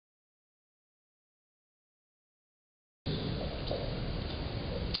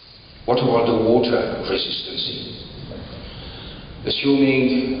What about the water resistance?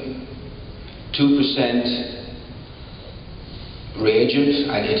 Assuming 2% reagent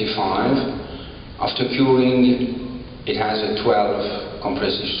at 85, after curing it has a 12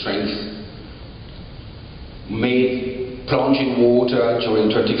 compressive strength. Plunge in water during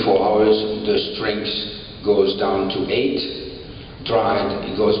 24 hours, the strength goes down to 8, dried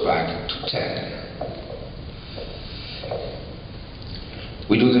it goes back to 10.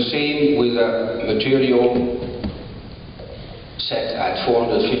 We do the same with a material set at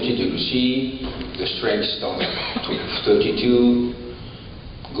 450 degrees C, the strength starts to 32,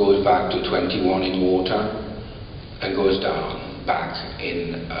 goes back to 21 in water, and goes down back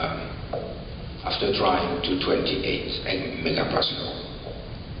in after drying to 28 megapascal.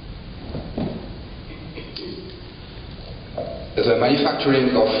 The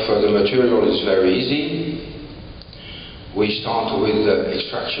manufacturing of the material is very easy. We start with the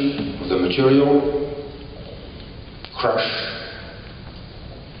extraction of the material, crush,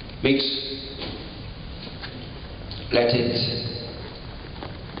 mix, let it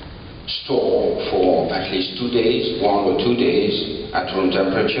store for at least 2 days, 1 or 2 days at room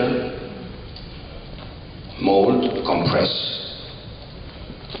temperature, mold, compress,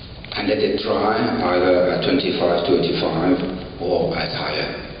 and let it dry either at 25 to 85 or at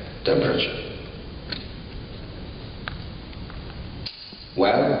higher temperature.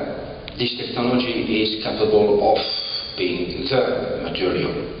 Well, this technology is capable of being the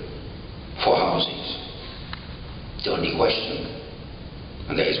material for housings. The only question,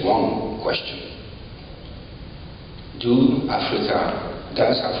 and there is one question, does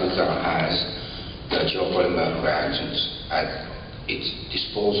Africa has the geopolymer reactions at its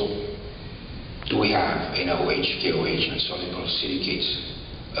disposal? Do we have NaOH, KOH and soluble silicates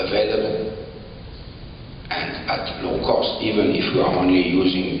available and at low cost, even if we are only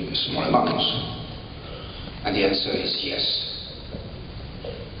using small amounts? And the answer is yes.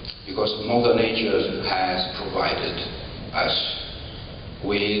 Because Mother Nature has provided us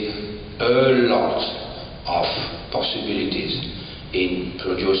with a lot of possibilities in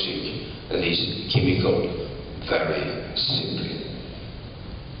producing this chemical very simply.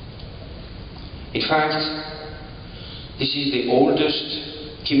 In fact, this is the oldest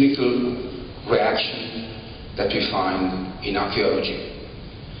chemical reaction that we find in archaeology.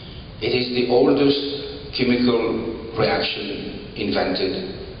 It is the oldest chemical reaction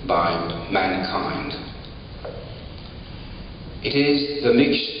invented by mankind. It is the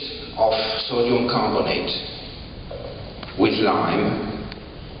mix of sodium carbonate with lime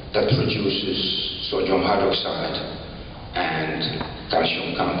that produces sodium hydroxide and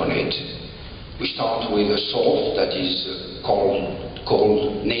calcium carbonate. We start with a salt that is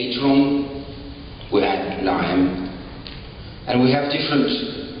called natron. We add lime, and we have different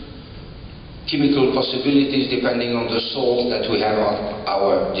chemical possibilities depending on the salt that we have at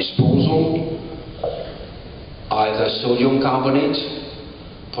our disposal. Either sodium carbonate,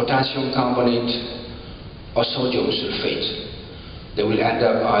 potassium carbonate, or sodium sulfate. They will end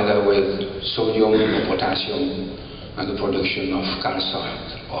up either with sodium or potassium and the production of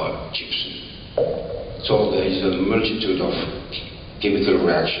calcite or gypsum. So there is a multitude of chemical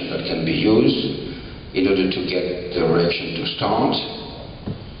reactions that can be used in order to get the reaction to start.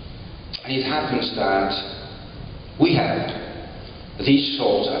 And it happens that we have these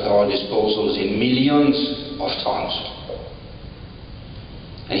salts at our disposal in millions of tons.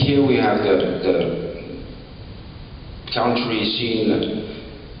 And here we have the country seen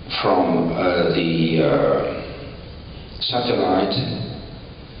from the satellite,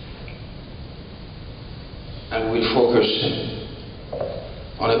 and we'll focus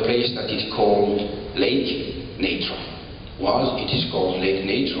on a place that is called Lake Natron. It is called Lake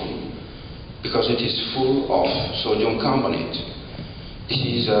Natron because it is full of sodium carbonate. This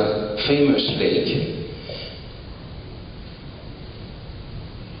is a famous lake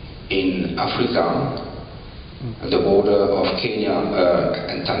in Africa, at the border of Kenya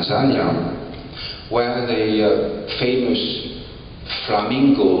and Tanzania, where the famous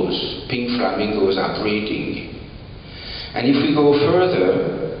flamingos, pink flamingos, are breeding. And if we go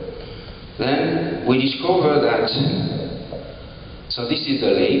further, then we discover that, so this is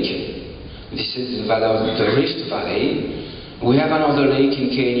the lake, this is the Rift Valley. We have another lake in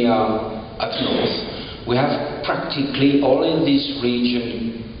Kenya up north. We have practically all in this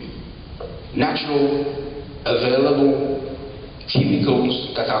region natural, available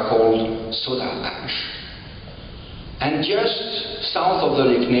chemicals that are called soda ash. And just south of the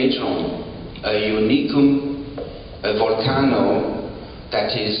Lake Natron, a unicum, a volcano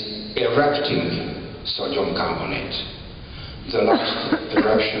that is erupting sodium carbonate. the last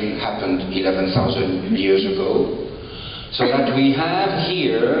eruption happened 11,000 years ago. So that we have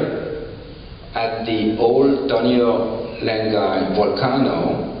here at the old Donio Lengai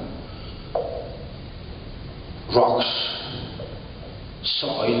volcano rocks,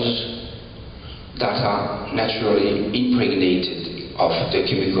 soils that are naturally impregnated of the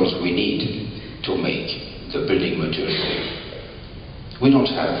chemicals we need to make the building material. We don't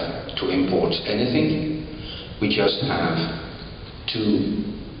have to import anything, we just have to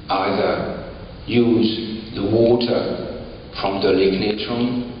either use the water from the Lake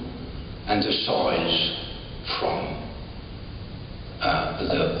Natron and the soils from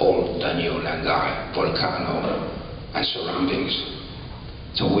the old Danio Langai volcano and surroundings.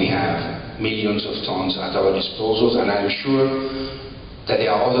 So we have millions of tons at our disposal, and I'm sure that there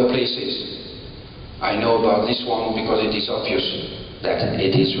are other places. I know about this one because it is obvious that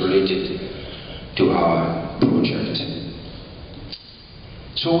it is related to our project.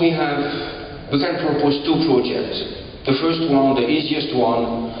 So we can propose two projects. The first one, the easiest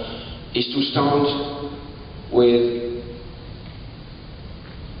one, is to start with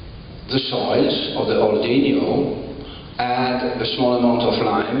the soils of the old Danio, add a small amount of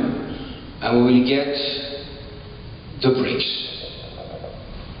lime, and we will get the bricks.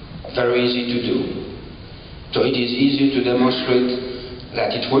 Very easy to do. So it is easy to demonstrate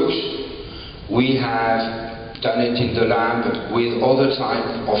that it works. We have done it in the lab with other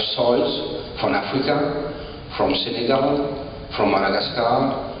types of soils from Africa, from Senegal, from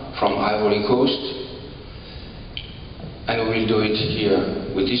Madagascar, from Ivory Coast, and we will do it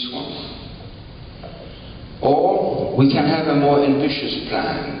here with this one. Or we can have a more ambitious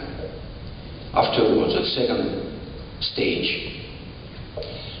plan afterwards, a second stage.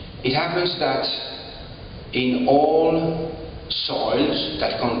 It happens that in all soils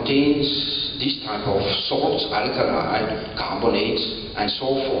that contains this type of salts, alkali, carbonates, and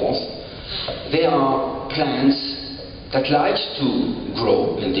so forth, there are plants that like to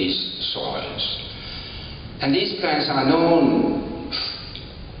grow in these soils. And these plants are known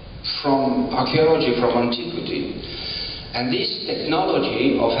from archaeology, from antiquity. And this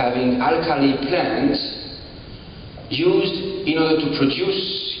technology of having alkali plants used in order to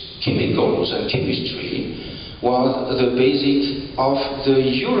produce chemicals and chemistry was the basic of the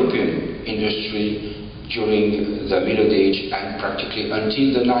European industry during the Middle Age and practically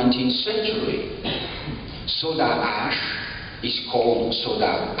until the 19th century. Soda ash is called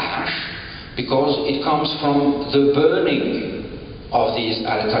soda ash because it comes from the burning of these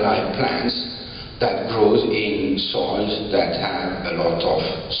alkali plants that grows in soils that have a lot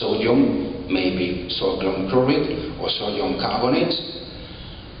of sodium, maybe sodium chloride or sodium carbonate.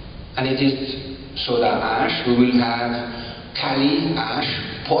 And it is soda ash. We will have kali ash,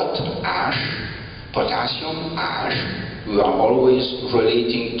 pot ash, potassium ash. We are always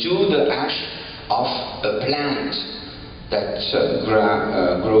relating to the ash of a plant that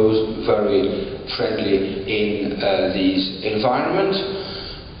grows very friendly in this environment.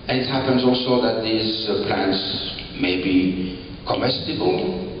 And it happens also that these plants may be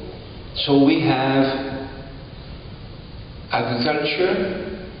comestible. So we have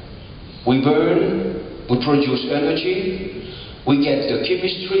agriculture, we burn, we produce energy, we get the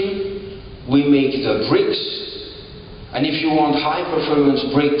chemistry, we make the bricks, and if you want high performance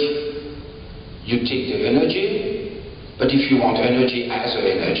brick, you take the energy, but if you want energy as an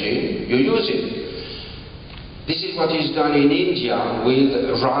energy, you use it. This is what is done in India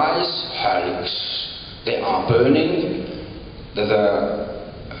with rice hulls. They are burning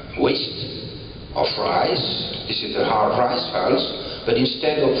the waste of rice. This is the hard rice hulls, but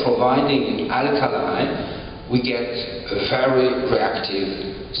instead of providing alkali, we get a very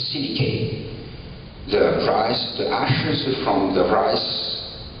reactive silicate. The rice, the ashes from the rice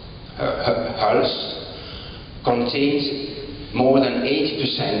hulls contains more than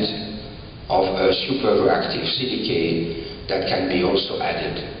 80% of a super reactive silicate that can be also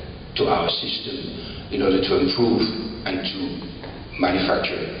added to our system in order to improve and to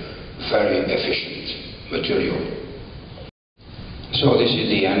manufacture very efficient material. So this is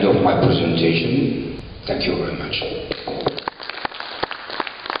the end of my presentation. Thank you very much.